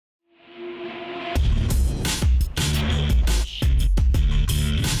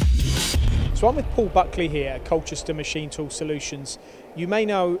So I'm with Paul Buckley here at Colchester Machine Tool Solutions. You may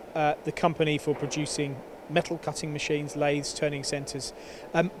know the company for producing metal cutting machines, lathes, turning centres.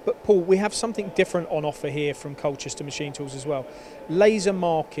 But Paul, we have something different on offer here from Colchester Machine Tools as well. Laser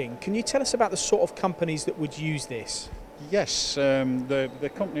marking. Can you tell us about the sort of companies that would use this? Yes,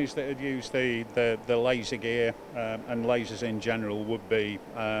 the companies that would use the laser gear and lasers in general would be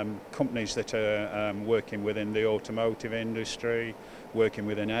companies that are working within the automotive industry, working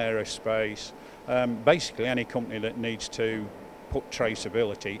within aerospace, basically any company that needs to put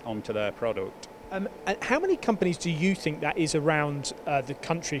traceability onto their product. And how many companies do you think that is around the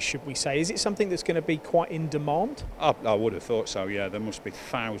country, should we say? Is it something that's going to be quite in demand? I would have thought so, yeah. There must be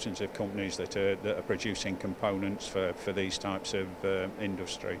thousands of companies that are producing components for these types of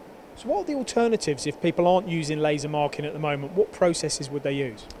industry. So what are the alternatives if people aren't using laser marking at the moment? What processes would they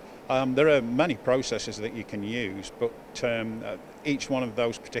use? There are many processes that you can use, but each one of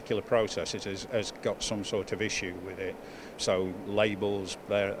those particular processes has got some sort of issue with it. So labels,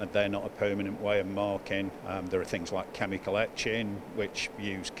 they're not a permanent way of marking. There are things like chemical etching, which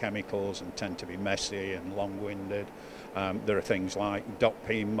use chemicals and tend to be messy and long-winded. There are things like dot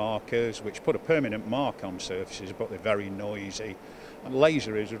peen markers, which put a permanent mark on surfaces, but they're very noisy. And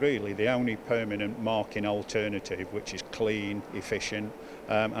laser is really the only permanent marking alternative, which is clean, efficient,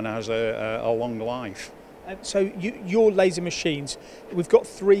 and has a long life. So your laser machines, we've got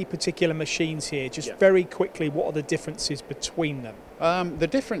three particular machines here. Just very quickly, what are the differences between them? The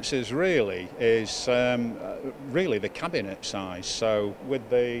differences really is really the cabinet size. So with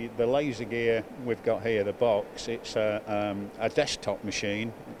the laser gear we've got here, the box, it's a desktop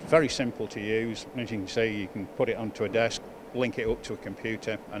machine, very simple to use. As you can see, you can put it onto a desk, link it up to a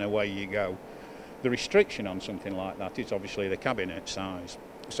computer, and away you go. The restriction on something like that is obviously the cabinet size.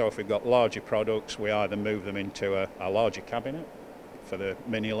 So if we've got larger products, we either move them into a larger cabinet for the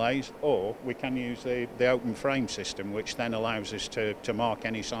mini lathes, or we can use the open frame system, which then allows us to mark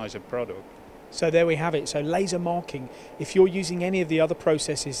any size of product. So there we have it. So laser marking, if you're using any of the other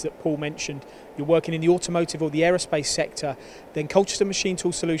processes that Paul mentioned, you're working in the automotive or the aerospace sector, then Colchester Machine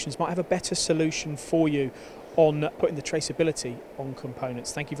Tool Solutions might have a better solution for you on putting the traceability on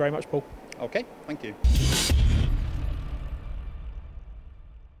components. Thank you very much, Paul. Okay, thank you.